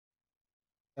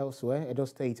Elsewhere, Edo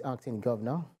State Acting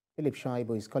Governor Philip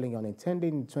Shaibu is calling on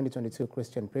intending 2022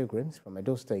 Christian pilgrims from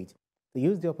Edo State to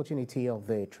use the opportunity of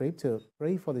their trip to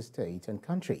pray for the state and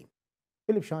country.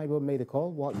 Philip Shaibu made the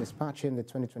call while dispatching the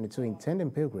 2022 intending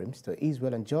pilgrims to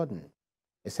Isreal and Jordan.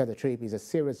 He said the trip is a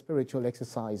serious spiritual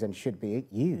exercise and should be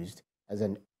used as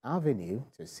an avenue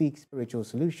to seek spiritual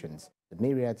solutions to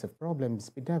myriads of problems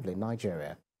bedeviling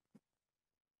Nigeria.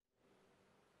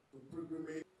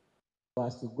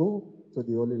 As to go to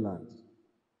the Holy Land,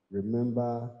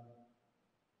 remember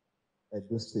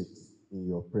Edo State in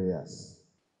your prayers.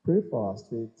 Pray for our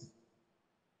state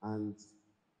and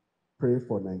pray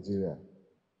for Nigeria,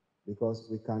 because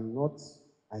we cannot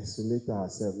isolate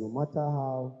ourselves. No matter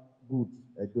how good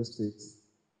Edo State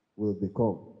will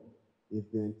become, if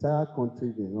the entire country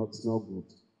is not good,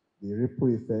 the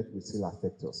ripple effect will still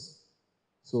affect us.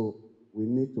 So we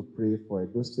need to pray for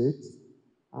Edo State,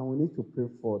 and we need to pray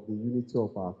for the unity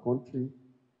of our country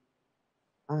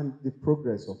and the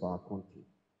progress of our country.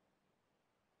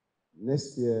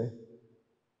 Next year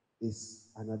is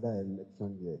another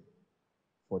election year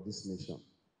for this nation.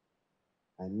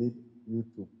 I need you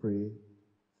to pray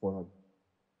for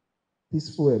a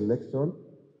peaceful election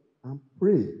and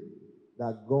pray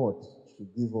that God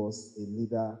should give us a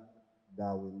leader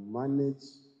that will manage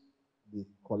the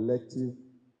collective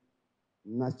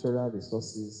natural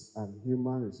resources and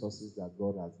human resources that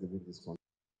God has given this country.